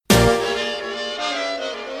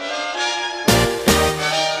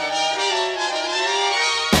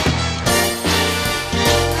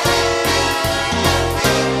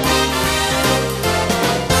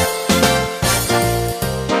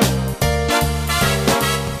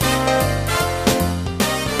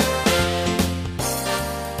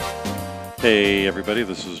Hey everybody,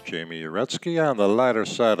 this is Jamie Uretsky on the lighter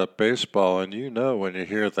side of baseball, and you know when you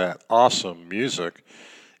hear that awesome music,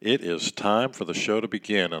 it is time for the show to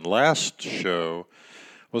begin. And last show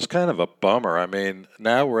was kind of a bummer. I mean,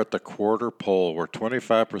 now we're at the quarter pole. We're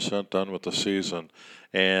 25% done with the season,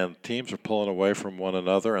 and teams are pulling away from one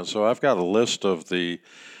another. And so I've got a list of the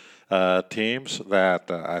teams that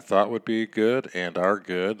I thought would be good and are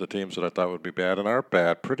good, the teams that I thought would be bad and are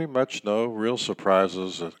bad. Pretty much no real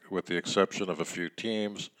surprises with the exception of a few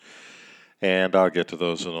teams, and I'll get to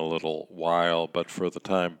those in a little while. But for the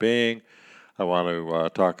time being, I want to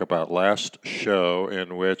talk about last show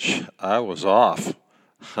in which I was off.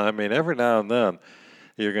 I mean, every now and then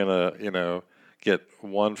you're going to, get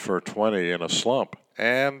 1 for 20 in a slump.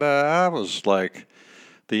 And I was like,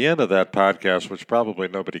 the end of that podcast, which probably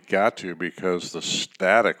nobody got to because the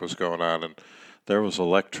static was going on and there was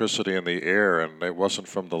electricity in the air, and it wasn't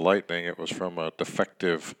from the lightning, it was from a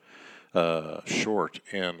defective short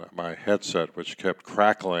in my headset, which kept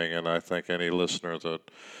crackling, and I think any listener that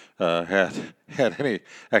had any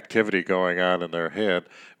activity going on in their head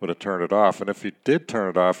would have turned it off. And if you did turn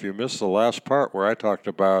it off, you missed the last part where I talked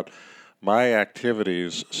about my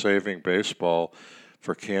activities saving baseball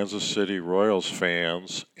for Kansas City Royals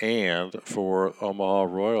fans and for Omaha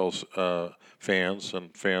Royals fans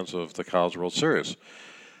and fans of the College World Series.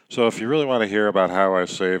 So if you really want to hear about how I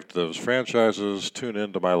saved those franchises, tune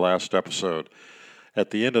in to my last episode. At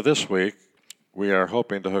the end of this week, we are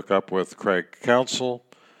hoping to hook up with Craig Counsell,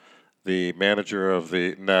 the manager of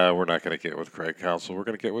the... No, we're not going to get with Craig Counsell. We're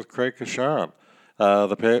going to get with Craig Kashan,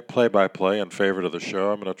 the play-by-play and favorite of the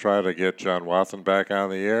show. I'm going to try to get John Wathen back on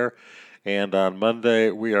the air. And on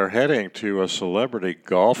Monday, we are heading to a celebrity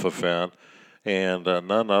golf event, and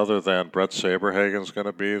none other than Brett Saberhagen's going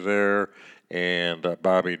to be there, and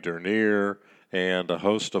Bobby Dernier, and a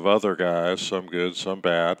host of other guys, some good, some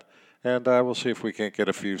bad. And we'll see if we can't get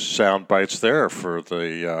a few sound bites there for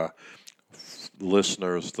the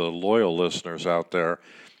listeners, the loyal listeners out there.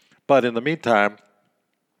 But in the meantime,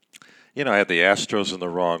 I had the Astros in the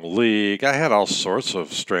wrong league. I had all sorts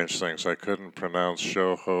of strange things. I couldn't pronounce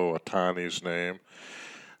Shohei Ohtani's name.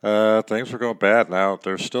 Things were going bad. Now,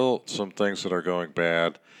 there's still some things that are going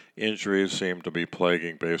bad. Injuries seem to be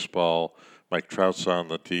plaguing baseball. Mike Trout's on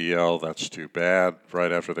the DL. That's too bad.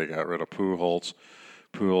 Right after they got rid of Pujols.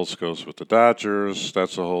 Pujols goes with the Dodgers.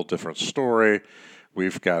 That's a whole different story.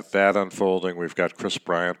 We've got that unfolding. We've got Chris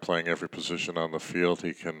Bryant playing every position on the field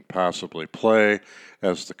he can possibly play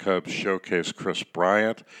as the Cubs showcase Chris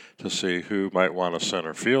Bryant to see who might want a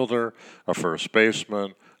center fielder, a first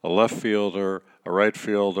baseman, a left fielder, a right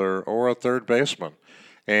fielder, or a third baseman.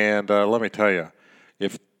 And let me tell you,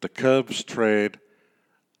 if the Cubs trade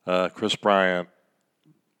Chris Bryant,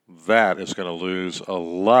 that is going to lose a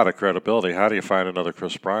lot of credibility. How do you find another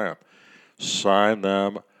Chris Bryant? Sign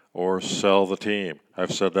them or sell the team.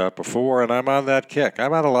 I've said that before, and I'm on that kick.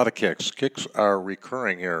 I'm on a lot of kicks. Kicks are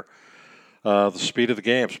recurring here. The speed of the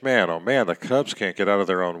games. Man, oh man, the Cubs can't get out of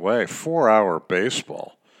their own way. 4-hour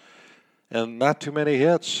baseball. And not too many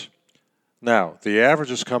hits. Now, the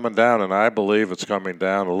average is coming down, and I believe it's coming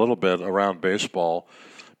down a little bit around baseball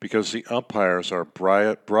because the umpires are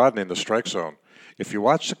broadening the strike zone. If you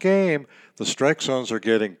watch the game, the strike zones are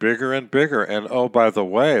getting bigger and bigger. And, oh, by the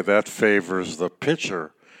way, that favors the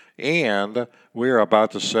pitcher. And we are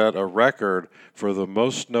about to set a record for the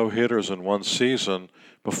most no-hitters in one season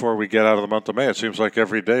before we get out of the month of May. It seems like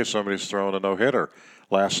every day somebody's throwing a no-hitter.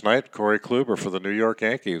 Last night, Corey Kluber for the New York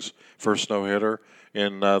Yankees, first no-hitter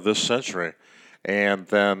in this century. And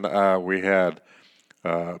then we had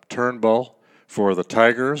Turnbull for the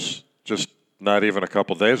Tigers just not even a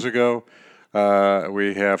couple days ago.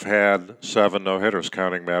 We have had 7 no-hitters,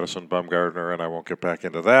 counting Madison Bumgarner, and I won't get back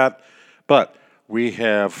into that. But we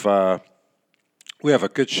have a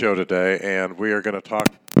good show today, and we are going to talk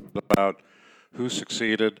about who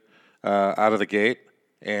succeeded out of the gate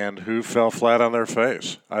and who fell flat on their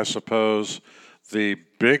face. I suppose the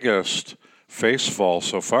biggest face fall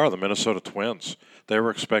so far, the Minnesota Twins. They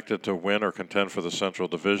were expected to win or contend for the Central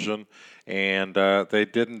Division, and they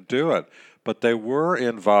didn't do it. But they were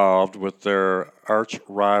involved with their arch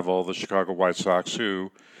rival, the Chicago White Sox,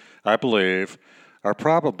 who I believe are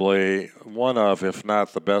probably one of, if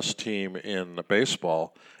not the best team in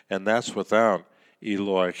baseball, and that's without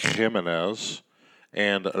Eloy Jimenez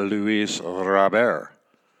and Luis Robert,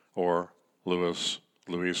 or Luis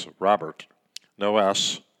Robert. No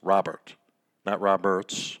S, Robert. Not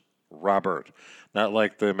Roberts, Robert. Not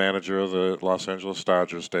like the manager of the Los Angeles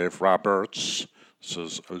Dodgers, Dave Roberts. This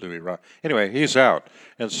is Louis Robert. Anyway, he's out.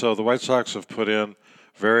 And so the White Sox have put in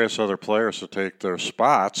various other players to take their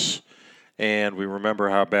spots. And we remember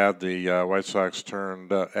how bad the White Sox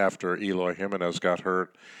turned after Eloy Jimenez got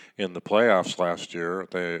hurt in the playoffs last year.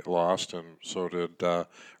 They lost, and so did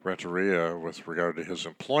Renteria with regard to his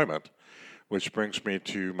employment, which brings me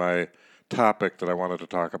to my topic that I wanted to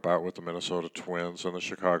talk about with the Minnesota Twins and the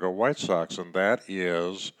Chicago White Sox, and that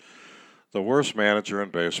is the worst manager in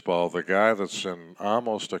baseball, the guy that's in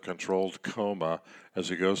almost a controlled coma as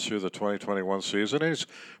he goes through the 2021 season. He's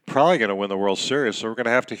probably going to win the World Series, so we're going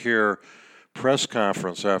to have to hear press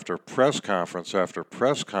conference after press conference after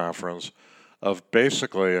press conference of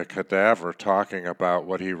basically a cadaver talking about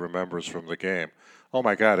what he remembers from the game. Oh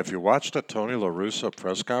my God, if you watched a Tony La Russa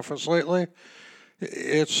press conference lately,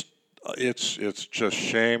 it's just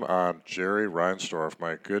shame on Jerry Reinsdorf,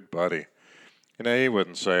 my good buddy. You know, he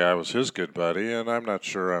wouldn't say I was his good buddy, and I'm not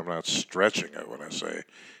sure I'm not stretching it when I say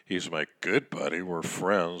he's my good buddy. We're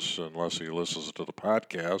friends, unless he listens to the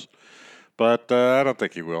podcast. But I don't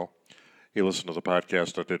think he will. He listened to the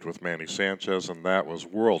podcast I did with Manny Sanchez, and that was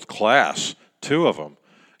world class, 2 of them.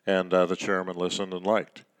 And the chairman listened and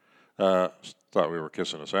liked. Thought we were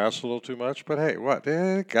kissing his ass a little too much, but hey, what?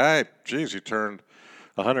 Guy, geez, he turned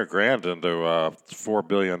 $100,000 into $4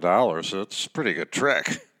 billion. It's a pretty good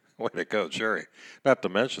trick. Way to go, Jerry. Not to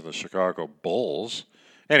mention the Chicago Bulls.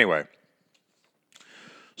 Anyway,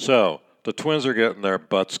 so the Twins are getting their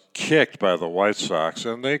butts kicked by the White Sox,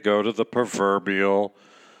 and they go to the proverbial,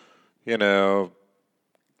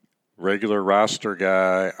 regular roster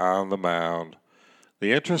guy on the mound.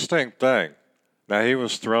 The interesting thing, now he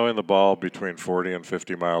was throwing the ball between 40 and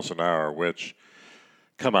 50 miles an hour, which,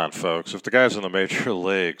 come on, folks, if the guy's in the major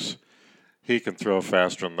leagues, he can throw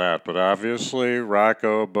faster than that. But obviously,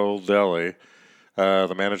 Rocco Baldelli,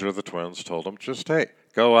 the manager of the Twins, told him, just, hey,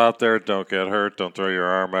 go out there, don't get hurt, don't throw your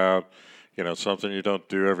arm out. Something you don't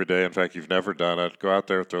do every day. In fact, you've never done it. Go out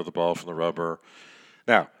there, throw the ball from the rubber.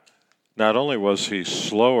 Now, not only was he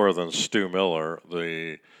slower than Stu Miller,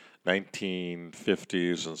 the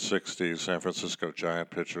 1950s and 60s San Francisco Giant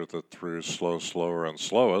pitcher that threw slower, and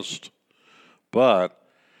slowest, but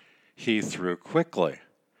he threw quickly.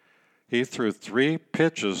 He threw 3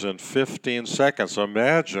 pitches in 15 seconds.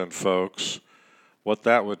 Imagine, folks, what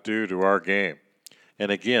that would do to our game.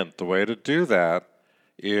 And again, the way to do that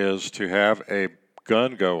is to have a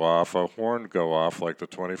gun go off, a horn go off, like the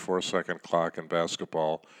 24-second clock in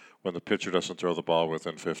basketball when the pitcher doesn't throw the ball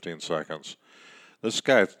within 15 seconds. This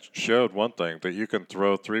guy showed one thing, that you can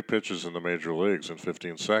throw 3 pitches in the major leagues in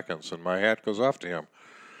 15 seconds, and my hat goes off to him.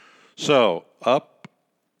 So, up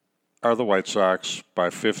are the White Sox by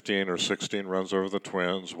 15 or 16 runs over the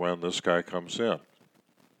Twins when this guy comes in.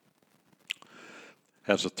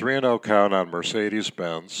 Has a 3-0 count on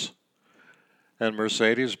Mercedes-Benz, and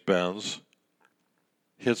Mercedes-Benz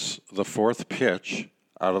hits the 4th pitch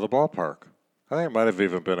out of the ballpark. I think it might have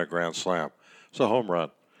even been a grand slam. It's a home run.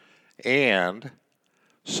 And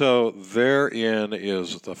so therein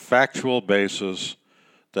is the factual basis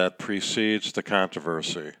that precedes the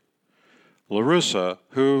controversy. La Russa,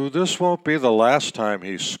 who this won't be the last time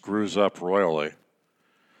he screws up royally,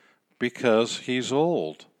 because he's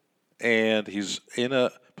old, and he's in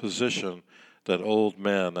a position that old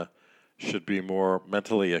men should be more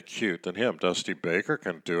mentally acute than him. Dusty Baker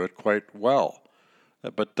can do it quite well,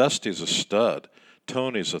 but Dusty's a stud.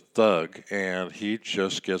 Tony's a thug, and he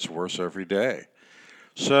just gets worse every day.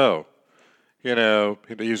 So,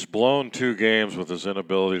 he's blown 2 games with his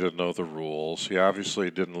inability to know the rules. He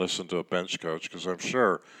obviously didn't listen to a bench coach, because I'm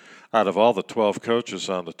sure out of all the 12 coaches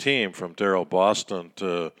on the team, from Darryl Boston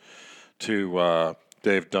to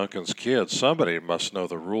Dave Duncan's kids, somebody must know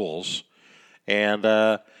the rules. And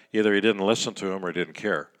either he didn't listen to him or he didn't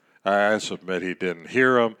care. I submit he didn't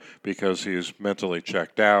hear him because he's mentally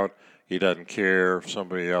checked out. He doesn't care if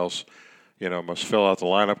somebody else, must fill out the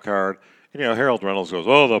lineup card. Harold Reynolds goes,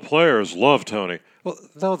 oh, the players love Tony. Well,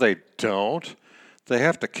 no, they don't. They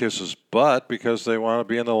have to kiss his butt because they want to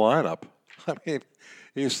be in the lineup. I mean,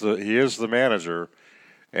 he is the manager,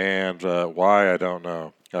 and why, I don't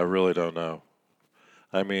know. I really don't know.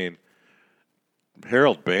 I mean,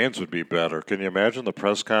 Harold Baines would be better. Can you imagine the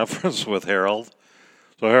press conference with Harold?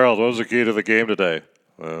 So, Harold, what was the key to the game today?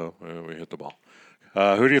 Well, we hit the ball.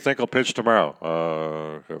 Who do you think will pitch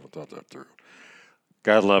tomorrow? Haven't thought that through.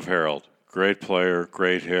 God love Harold. Great player,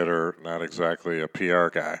 great hitter, not exactly a PR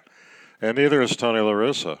guy. And neither is Tony La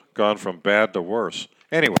Russa. Gone from bad to worse.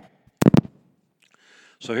 Anyway,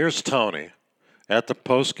 so here's Tony at the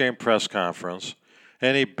post-game press conference,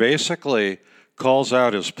 and he basically calls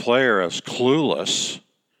out his player as clueless.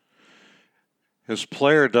 His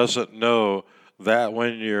player doesn't know that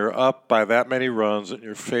when you're up by that many runs and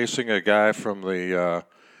you're facing a guy from the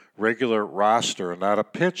regular roster and not a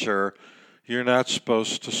pitcher, you're not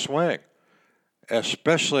supposed to swing,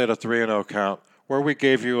 especially at a 3-0 count where we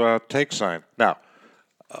gave you a take sign. Now,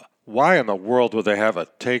 why in the world would they have a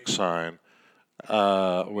take sign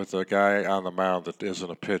with a guy on the mound that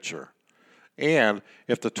isn't a pitcher? And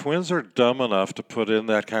if the Twins are dumb enough to put in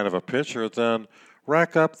that kind of a pitcher, then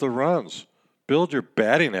rack up the runs. Build your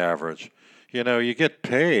batting average. You know, you get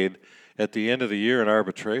paid at the end of the year in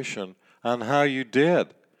arbitration on how you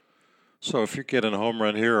did. So if you get a home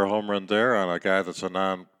run here or a home run there on a guy that's a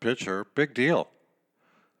non-pitcher, big deal.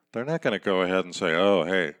 They're not going to go ahead and say, oh,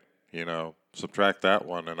 hey, you know, subtract that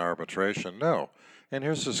one in arbitration. No. And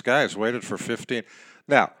here's this guy who's waited for 15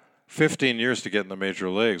 years to get in the major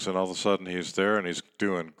leagues, and all of a sudden he's there and he's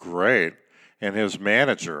doing great. And his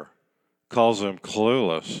manager calls him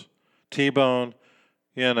clueless. T-Bone,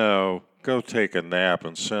 you know, go take a nap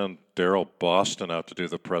and send Daryl Boston out to do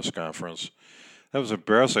the press conference. That was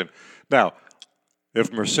embarrassing. Now,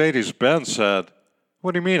 if Mercedes-Benz said,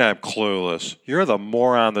 what do you mean I'm clueless? You're the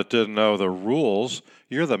moron that didn't know the rules.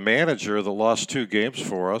 You're the manager that lost 2 games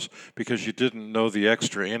for us because you didn't know the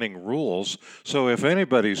extra inning rules. So if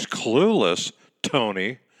anybody's clueless,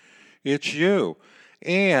 Tony, it's you.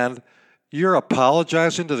 And you're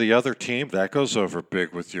apologizing to the other team. That goes over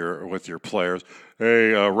big with your players.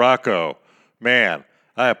 Hey, Rocco, man,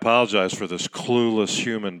 I apologize for this clueless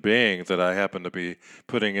human being that I happen to be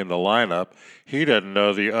putting in the lineup. He didn't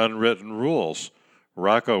know the unwritten rules.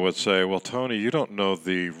 Rocco would say, well, Tony, you don't know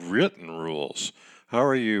the written rules. How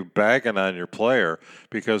are you bagging on your player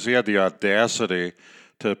because he had the audacity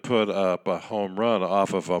to put up a home run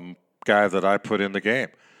off of a guy that I put in the game?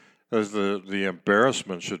 The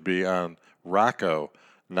embarrassment should be on Rocco,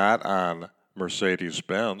 not on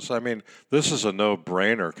Mercedes-Benz. I mean, this is a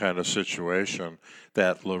no-brainer kind of situation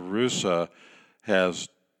that La Russa has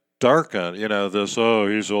darkened. You know, this, oh,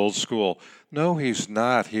 he's old school. No, he's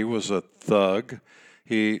not. He was a thug.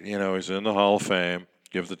 He's in the Hall of Fame.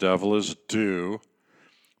 Give the devil his due.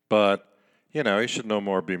 But, you know, he should no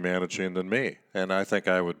more be managing than me. And I think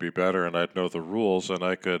I would be better, and I'd know the rules, and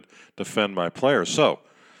I could defend my players. So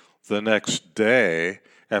the next day,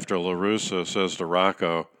 after La Russa says to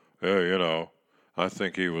Rocco, hey, you know, I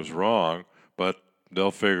think he was wrong, but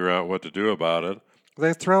they'll figure out what to do about it,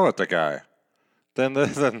 they throw at the guy. Then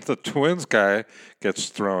the Twins guy gets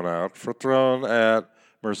thrown out for throwing at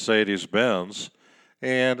Mercedes-Benz,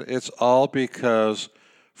 and it's all because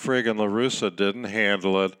friggin' La Russa didn't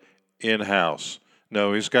handle it in-house.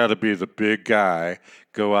 No, he's got to be the big guy,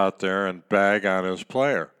 go out there and bag on his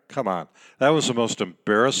player. Come on. That was the most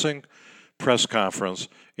embarrassing press conference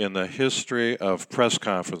in the history of press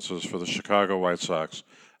conferences for the Chicago White Sox.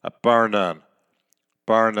 Bar none.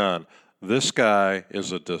 Bar none. This guy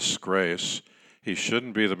is a disgrace. He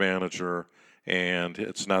shouldn't be the manager, and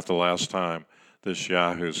it's not the last time this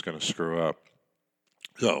Yahoo's going to screw up.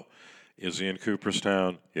 So, is he in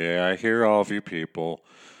Cooperstown? Yeah, I hear all of you people.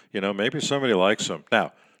 You know, maybe somebody likes him.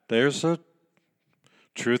 Now, there's a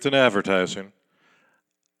truth in advertising.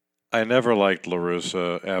 I never liked La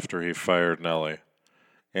Russa after he fired Nelly.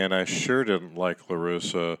 And I sure didn't like La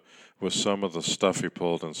Russa with some of the stuff he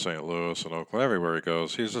pulled in St. Louis and Oakland, everywhere he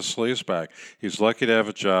goes. He's a sleazebag. He's lucky to have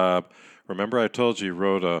a job. Remember I told you he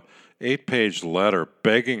wrote a 8-page letter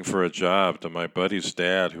begging for a job to my buddy's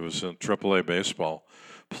dad who was in AAA baseball.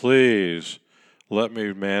 Please let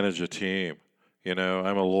me manage a team. You know,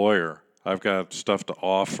 I'm a lawyer. I've got stuff to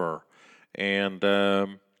offer. And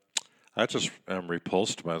I just am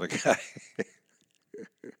repulsed by the guy.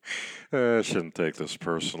 I shouldn't take this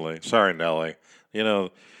personally. Sorry, Nelly. You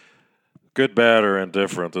know, good, bad, or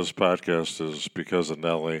indifferent, this podcast is because of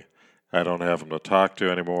Nelly. I don't have him to talk to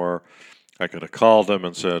anymore. I could have called him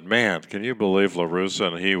and said, man, can you believe La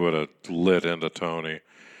Russa? And he would have lit into Tony.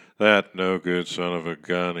 That no-good son of a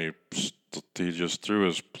gun, he just threw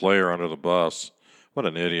his player under the bus. What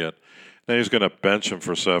an idiot. Now he's going to bench him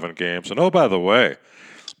for 7 games. And oh, by the way,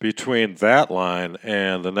 between that line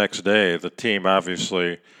and the next day, the team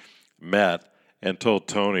obviously met and told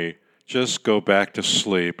Tony, just go back to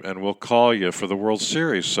sleep and we'll call you for the World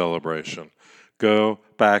Series celebration. Go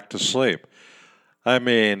back to sleep. I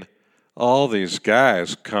mean, all these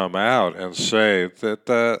guys come out and say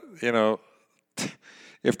that, you know,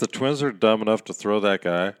 if the Twins are dumb enough to throw that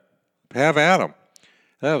guy, have at him.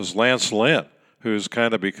 That was Lance Lynn, who's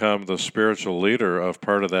kind of become the spiritual leader of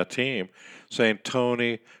part of that team, saying,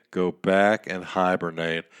 Tony, go back and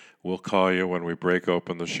hibernate. We'll call you when we break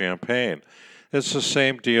open the champagne. It's the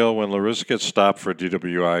same deal when La Russa gets stopped for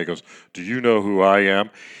DWI. He goes, do you know who I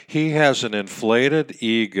am? He has an inflated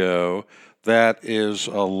ego that is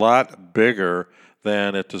a lot bigger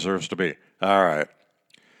than it deserves to be. All right.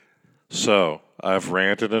 So, I've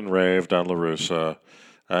ranted and raved on La Russa.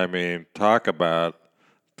 I mean, talk about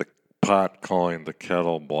the pot calling the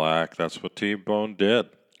kettle black. That's what T-Bone did.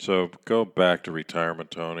 So, go back to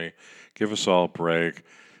retirement, Tony. Give us all a break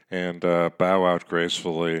and bow out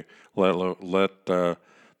gracefully. Let the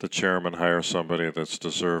chairman hire somebody that's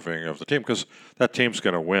deserving of the team, because that team's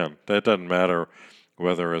going to win. That doesn't matter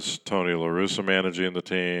whether it's Tony La Russa managing the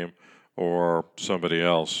team or somebody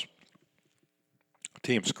else.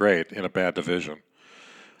 Team's great in a bad division.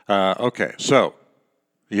 Okay, so,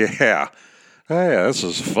 yeah. Hey, this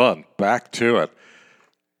is fun. Back to it.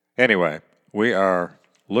 Anyway, we are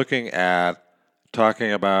looking at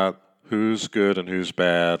talking about who's good and who's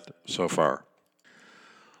bad so far.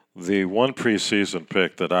 The one preseason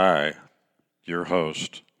pick that I, your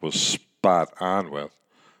host, was spot on with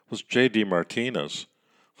was J.D. Martinez.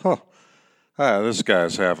 Huh. This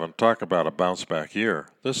guy's having, talk about a bounce back year.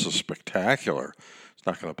 This is spectacular. He's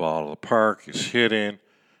knocking the ball out of the park. He's hitting.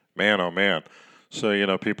 Man, oh man.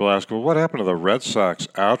 So, people ask, well, what happened to the Red Sox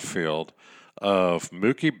outfield of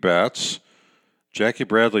Mookie Betts, Jackie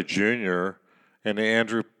Bradley Jr., and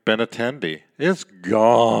Andrew Benintendi? It's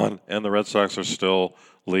gone, and the Red Sox are still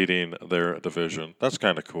leading their division. That's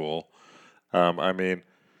kind of cool.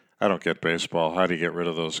 I don't get baseball. How do you get rid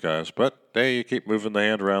of those guys? But, hey, you keep moving the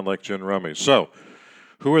hand around like gin rummy. So,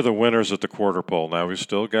 who are the winners at the quarter pole? Now, we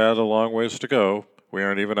still got a long ways to go. We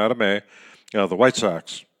aren't even out of May. The White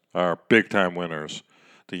Sox are big-time winners.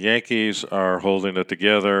 The Yankees are holding it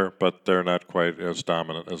together, but they're not quite as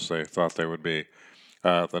dominant as they thought they would be.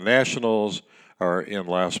 The Nationals are in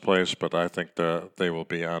last place, but I think they will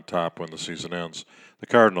be on top when the season ends. The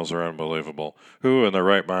Cardinals are unbelievable. Who in their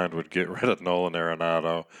right mind would get rid of Nolan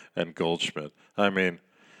Arenado and Goldschmidt? I mean,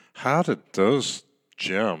 how did those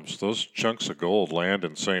gems, those chunks of gold, land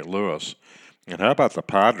in St. Louis? And how about the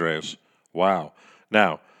Padres? Wow.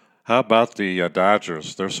 Now, how about the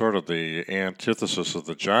Dodgers? They're sort of the antithesis of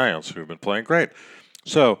the Giants, who've been playing great.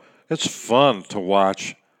 So it's fun to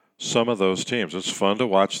watch some of those teams. It's fun to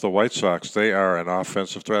watch the White Sox. They are an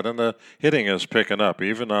offensive threat, and the hitting is picking up.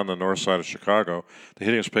 Even on the north side of Chicago, the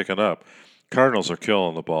hitting is picking up. Cardinals are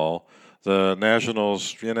killing the ball. The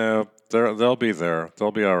Nationals, they'll be there.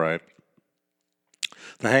 They'll be all right.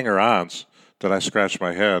 The hanger-ons that I scratch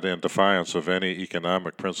my head in defiance of any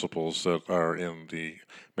economic principles that are in the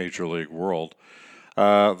Major League world.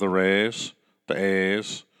 The Rays, the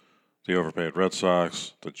A's, the overpaid Red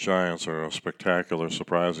Sox, the Giants are a spectacular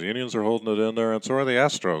surprise. The Indians are holding it in there, and so are the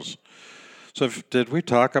Astros. So did we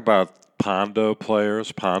talk about Pondo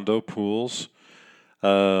players, Pondo pools?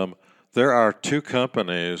 There are two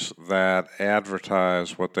companies that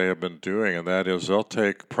advertise what they have been doing, and that is they'll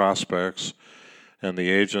take prospects, and the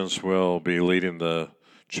agents will be leading the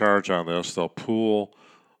charge on this. They'll pool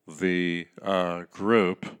the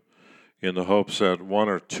group in the hopes that one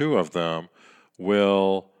or two of them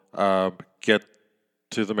will get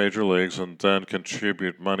to the major leagues and then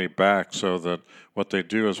contribute money back, so that what they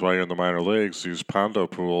do is while you're in the minor leagues, these Pondo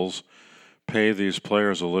pools pay these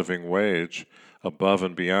players a living wage above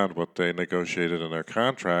and beyond what they negotiated in their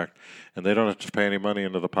contract, and they don't have to pay any money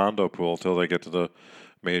into the Pondo pool until they get to the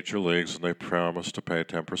major leagues, and they promise to pay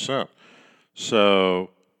 10%. So,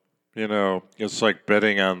 it's like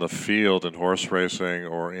betting on the field in horse racing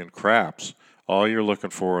or in craps. All you're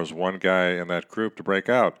looking for is one guy in that group to break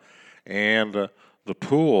out. And the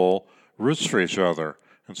pool roots for each other.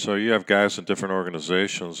 And so you have guys in different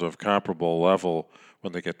organizations of comparable level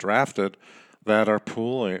when they get drafted that are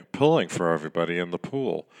pulling for everybody in the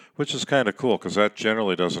pool, which is kind of cool because that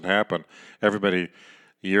generally doesn't happen.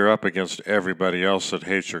 You're up against everybody else that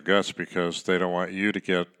hates your guts because they don't want you to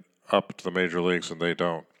get up to the major leagues and they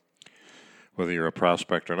don't, whether you're a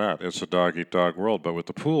prospect or not. It's a dog-eat-dog world. But with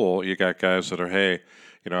the pool, you got guys that are, hey,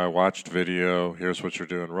 I watched video, here's what you're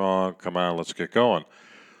doing wrong, come on, let's get going.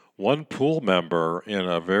 One pool member in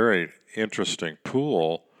a very interesting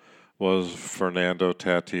pool was Fernando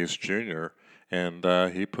Tatis Jr.,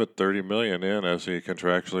 and he put $30 million in, as he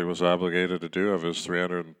contractually was obligated to do, of his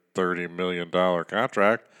 $330 million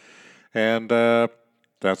contract, and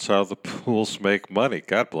that's how the pools make money.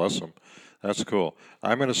 God bless them. That's cool.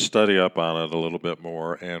 I'm going to study up on it a little bit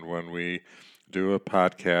more, and when we do a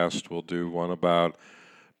podcast, we'll do one about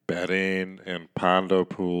betting and Pondo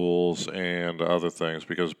pools and other things,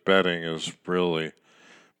 because betting has really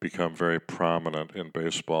become very prominent in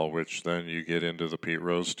baseball, which then you get into the Pete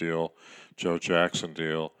Rose deal, Joe Jackson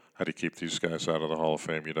deal. How do you keep these guys out of the Hall of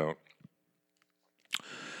Fame? You don't.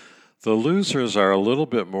 The losers are a little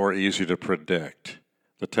bit more easy to predict.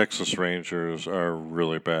 The Texas Rangers are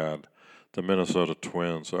really bad. The Minnesota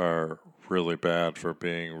Twins are really bad for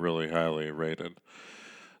being really highly rated.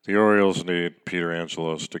 The Orioles need Peter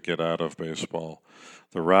Angelos to get out of baseball.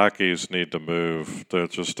 The Rockies need to move. They're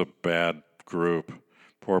just a bad group.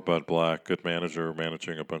 Poor Bud Black, good manager,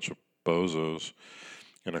 managing a bunch of bozos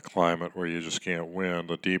in a climate where you just can't win.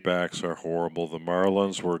 The D-backs are horrible. The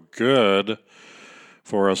Marlins were good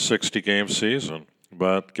for a 60-game season.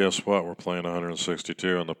 But guess what? We're playing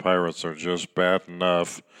 162, and the Pirates are just bad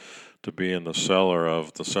enough to be in the cellar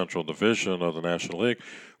of the Central Division of the National League,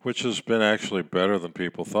 which has been actually better than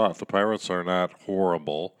people thought. The Pirates are not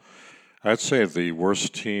horrible. I'd say the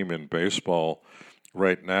worst team in baseball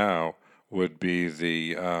right now would be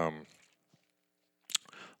the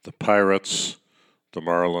Pirates, the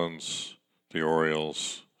Marlins, the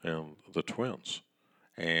Orioles, and the Twins.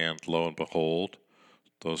 And lo and behold,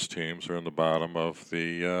 those teams are in the bottom of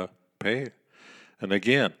the pay. And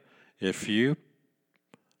again, if you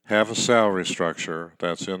have a salary structure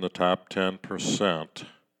that's in the top 10%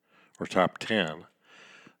 or top 10,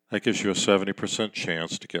 that gives you a 70%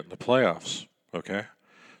 chance to get in the playoffs, okay?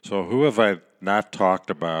 So who have I not talked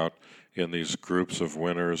about in these groups of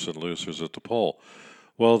winners and losers at the poll?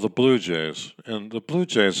 Well, the Blue Jays. And the Blue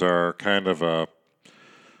Jays are kind of a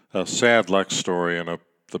sad luck story and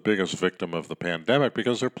the biggest victim of the pandemic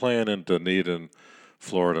because they're playing in Dunedin,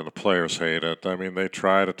 Florida, and the players hate it. I mean, they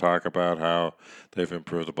try to talk about how they've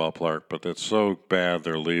improved the ballpark, but it's so bad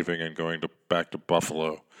they're leaving and going back to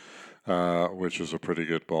Buffalo, which is a pretty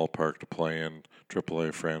good ballpark to play in,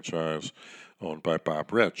 AAA franchise owned by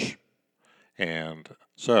Bob Rich. And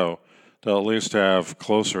so they'll at least have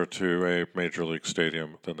closer to a major league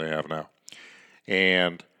stadium than they have now.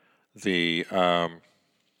 And the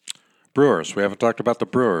Brewers, we haven't talked about the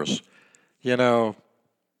Brewers. You know,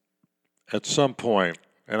 at some point,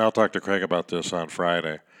 and I'll talk to Craig about this on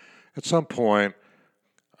Friday, at some point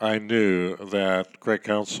I knew that Craig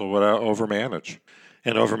Counsell would overmanage.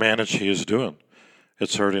 And overmanage he is doing.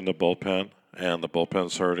 It's hurting the bullpen, and the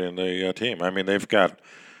bullpen's hurting the team. I mean, they've got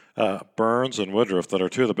Burns and Woodruff that are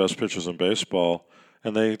two of the best pitchers in baseball,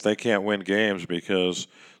 and they can't win games because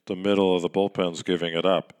the middle of the bullpen's giving it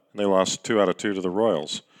up. And they lost 2 out of 2 to the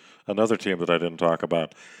Royals, another team that I didn't talk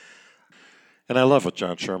about. And I love what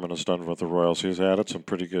John Sherman has done with the Royals. He's added some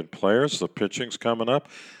pretty good players. The pitching's coming up,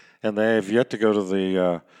 and they have yet to go to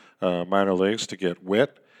the minor leagues to get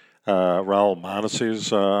Witt. Raul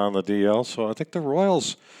Mondesi's on the DL, so I think the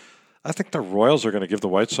Royals are going to give the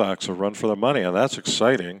White Sox a run for their money, and that's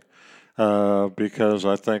exciting because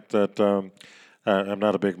I think that I'm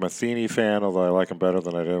not a big Matheny fan, although I like him better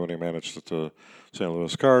than I did when he managed the St.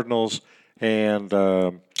 Louis Cardinals. And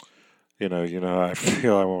you know how I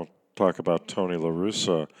feel. I won't talk about Tony La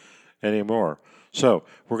Russa anymore. So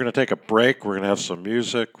we're going to take a break. We're going to have some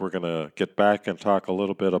music. We're going to get back and talk a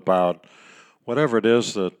little bit about whatever it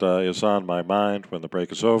is that is on my mind when the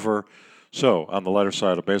break is over. So, on the lighter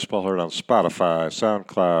side of baseball, heard on Spotify,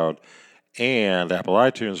 SoundCloud, and Apple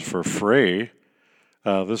iTunes for free.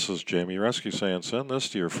 This is Jamie Uresky saying, send this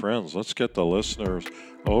to your friends. Let's get the listeners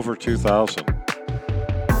over 2,000.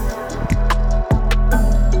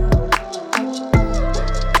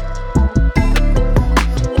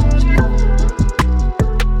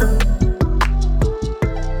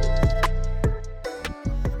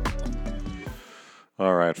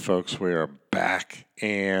 All right, folks, we are back,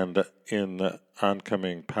 and in the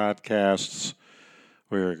oncoming podcasts,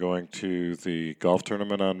 we are going to the golf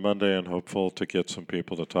tournament on Monday and hopeful to get some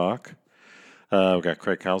people to talk. We've got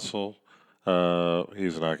Craig Counsell.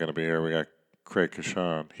 He's not going to be here. We got Craig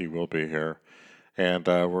Kashan. He will be here. And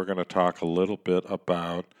we're going to talk a little bit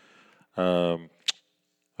about the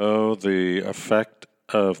effect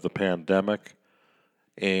of the pandemic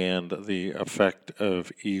and the effect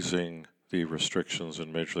of easing the restrictions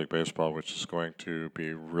in Major League Baseball, which is going to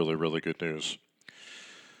be really, really good news.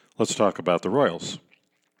 Let's talk about the Royals.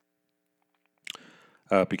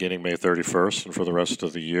 Beginning May 31st and for the rest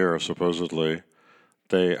of the year, supposedly,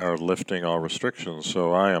 they are lifting all restrictions.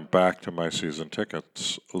 So I am back to my season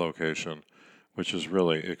tickets location, which is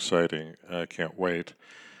really exciting. I can't wait.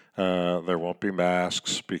 There won't be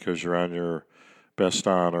masks because you're on your best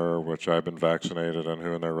honor, which I've been vaccinated, and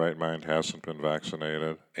who in their right mind hasn't been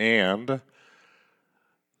vaccinated. And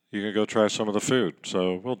you can go try some of the food.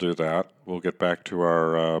 So we'll do that. We'll get back to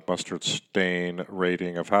our mustard stain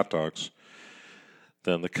rating of hot dogs.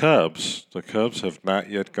 Then the Cubs. The Cubs have not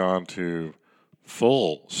yet gone to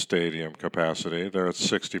full stadium capacity. They're at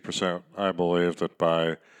 60%. I believe that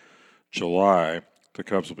by July, the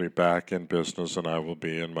Cubs will be back in business, and I will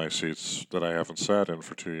be in my seats that I haven't sat in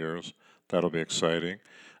for 2 years. That'll be exciting.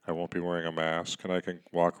 I won't be wearing a mask, and I can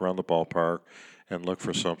walk around the ballpark and look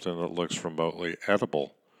for something that looks remotely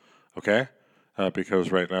edible. Okay?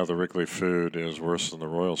 because right now the Wrigley food is worse than the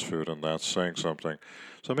Royals food, and that's saying something.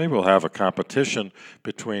 So maybe we'll have a competition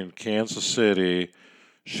between Kansas City,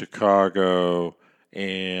 Chicago,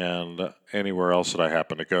 and anywhere else that I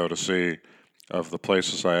happen to go to see of the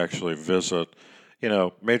places I actually visit. You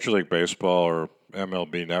know, Major League Baseball or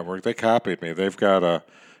MLB Network, they copied me. They've got a,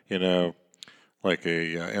 you know, like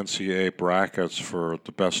a NCAA brackets for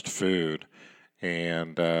the best food,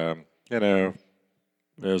 and you know,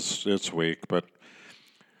 it's weak, but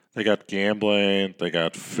they got gambling, they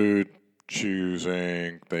got food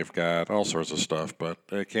choosing, they've got all sorts of stuff, but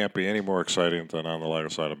it can't be any more exciting than on the lighter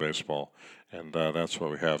side of baseball, and that's what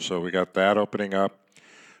we have. So we got that opening up.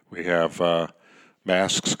 We have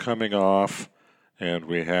masks coming off, and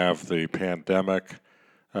we have the pandemic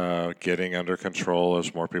getting under control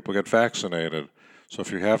as more people get vaccinated. So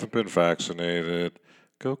if you haven't been vaccinated,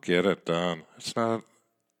 go get it done. It's not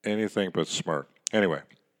anything but smart. Anyway,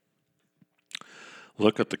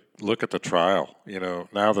 look at the trial. You know,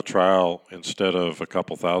 now the trial, instead of a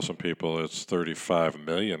couple thousand people, it's 35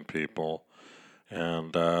 million people.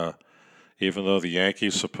 And even though the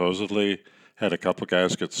Yankees supposedly had a couple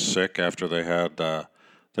guys get sick after they had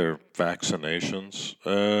their vaccinations,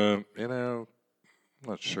 you know, I'm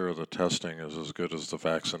not sure the testing is as good as the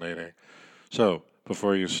vaccinating. So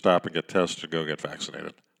before you stop and get tested, go get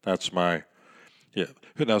vaccinated. That's my, yeah.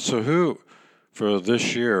 Now, so who, for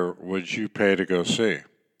this year, would you pay to go see?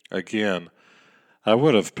 Again, I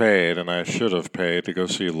would have paid, and I should have paid to go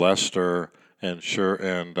see Lester and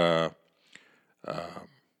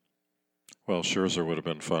well, Scherzer would have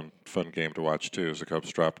been fun game to watch too, as the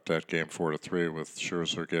Cubs dropped that game 4-3 with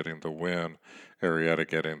Scherzer getting the win, Arrieta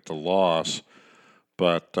getting the loss.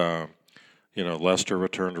 But you know, Lester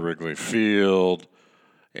returned to Wrigley Field,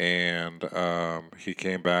 and he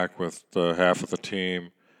came back with half of the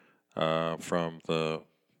team from the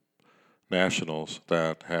Nationals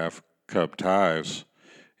that have Cub ties,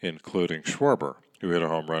 including Schwarber, who hit a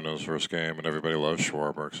home run in his first game, and everybody loves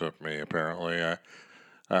Schwarber except me, apparently.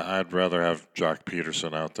 I'd rather have Jock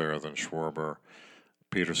Peterson out there than Schwarber.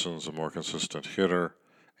 Peterson's a more consistent hitter,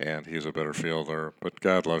 and he's a better fielder, but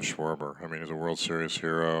God loves Schwarber. I mean, he's a World Series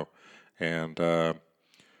hero, and,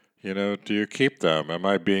 you know, do you keep them? Am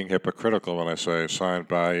I being hypocritical when I say sign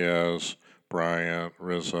Baez, Bryant,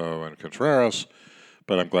 Rizzo, and Contreras,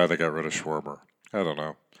 but I'm glad they got rid of Schwarber? I don't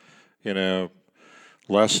know. You know,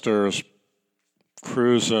 Lester's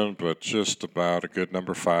cruising, but just about a good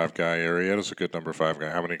number 5 guy. Arrieta's a good number 5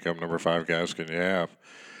 guy. How many number 5 guys can you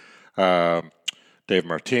have? Dave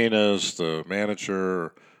Martinez, the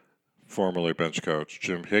manager, formerly bench coach.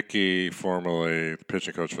 Jim Hickey, formerly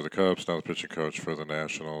pitching coach for the Cubs, now the pitching coach for the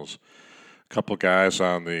Nationals. A couple guys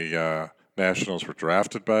on the Nationals were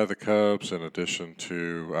drafted by the Cubs, in addition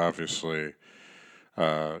to, obviously,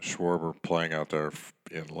 Schwarber playing out there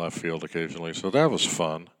in left field occasionally. So that was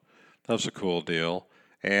fun. That was a cool deal.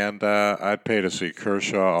 And I'd pay to see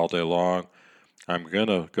Kershaw all day long. I'm going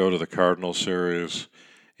to go to the Cardinals series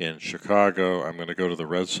in Chicago. I'm going to go to the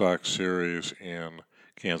Red Sox series in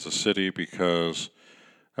Kansas City because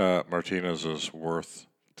Martinez is worth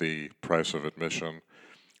the price of admission.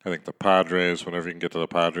 I think the Padres, whenever you can get to the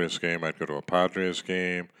Padres game, I'd go to a Padres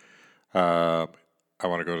game. I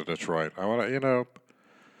want to go to Detroit. I want to, you know,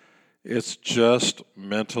 it's just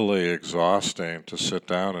mentally exhausting to sit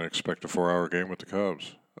down and expect a 4-hour game with the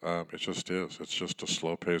Cubs. It just is. It's just a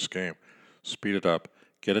slow-paced game. Speed it up.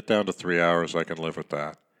 Get it down to 3 hours. I can live with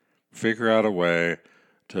that. Figure out a way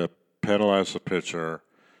to penalize the pitcher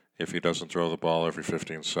if he doesn't throw the ball every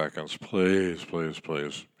 15 seconds. Please, please,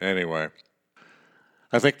 please. Anyway,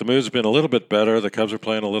 I think the mood's been a little bit better. The Cubs are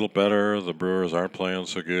playing a little better. The Brewers aren't playing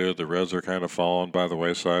so good. The Reds are kind of falling by the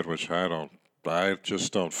wayside, which I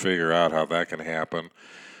just don't figure out how that can happen.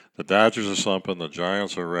 The Dodgers are slumping. The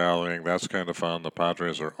Giants are rallying. That's kind of fun. The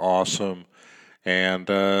Padres are awesome. And,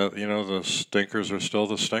 you know, the stinkers are still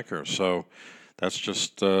the stinkers. So that's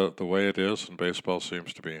just the way it is, and baseball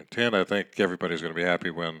seems to be in 10. I think everybody's going to be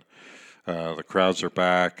happy when the crowds are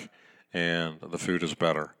back and the food is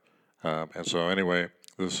better. And so anyway,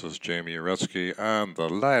 this is Jamie Uretsky on the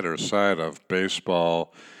lighter side of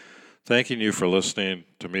baseball. Thanking you for listening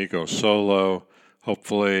to me go solo.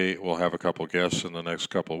 Hopefully we'll have a couple guests in the next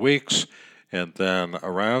couple weeks. And then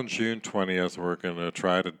around June 20th, we're going to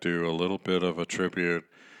try to do a little bit of a tribute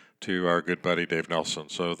to our good buddy Dave Nelson.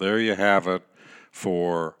 So there you have it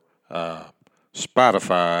for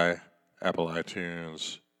Spotify, Apple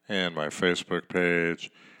iTunes, and my Facebook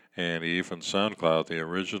page, and even SoundCloud, the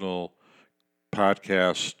original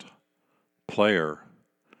podcast player.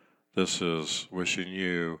 This is wishing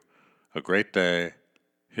you a great day,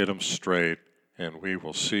 hit 'em straight, and we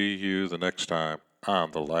will see you the next time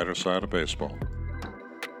on the lighter side of baseball.